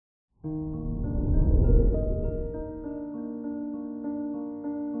Good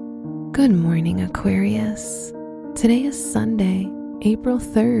morning, Aquarius. Today is Sunday, April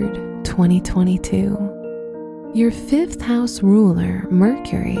 3rd, 2022. Your fifth house ruler,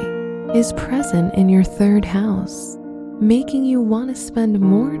 Mercury, is present in your third house, making you want to spend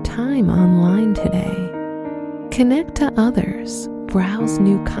more time online today. Connect to others, browse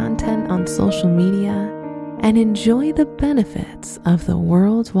new content on social media, and enjoy the benefits of the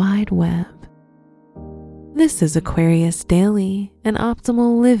World Wide Web. This is Aquarius Daily, an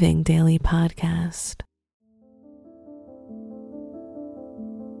optimal living daily podcast.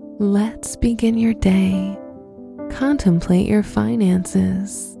 Let's begin your day. Contemplate your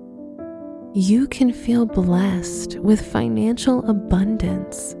finances. You can feel blessed with financial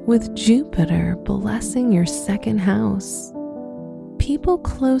abundance with Jupiter blessing your second house. People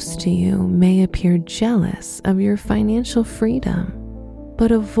close to you may appear jealous of your financial freedom,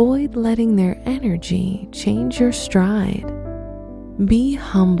 but avoid letting their energy change your stride. Be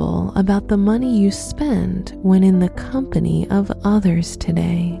humble about the money you spend when in the company of others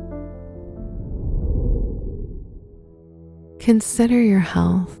today. Consider your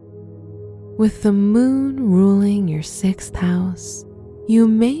health. With the moon ruling your sixth house, you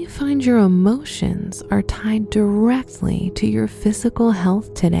may find your emotions are tied directly to your physical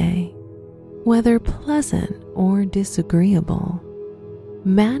health today, whether pleasant or disagreeable.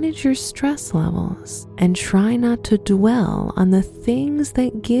 Manage your stress levels and try not to dwell on the things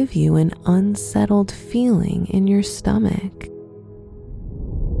that give you an unsettled feeling in your stomach.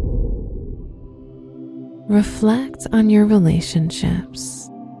 Reflect on your relationships.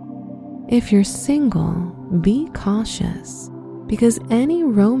 If you're single, be cautious because any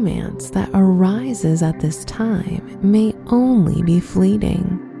romance that arises at this time may only be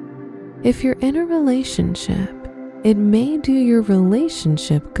fleeting. If you're in a relationship, it may do your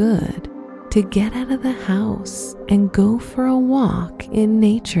relationship good to get out of the house and go for a walk in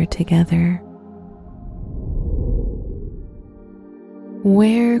nature together.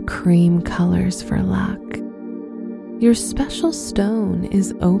 Wear cream colors for luck. Your special stone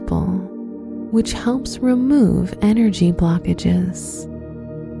is opal, which helps remove energy blockages.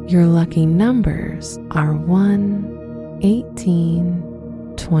 Your lucky numbers are 1,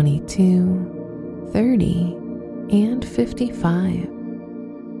 18, 22, 30, and 55.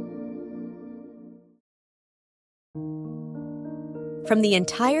 From the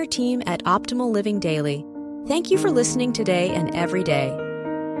entire team at Optimal Living Daily, thank you for listening today and every day.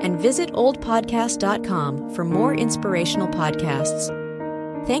 And visit oldpodcast.com for more inspirational podcasts.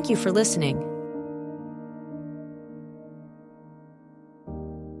 Thank you for listening.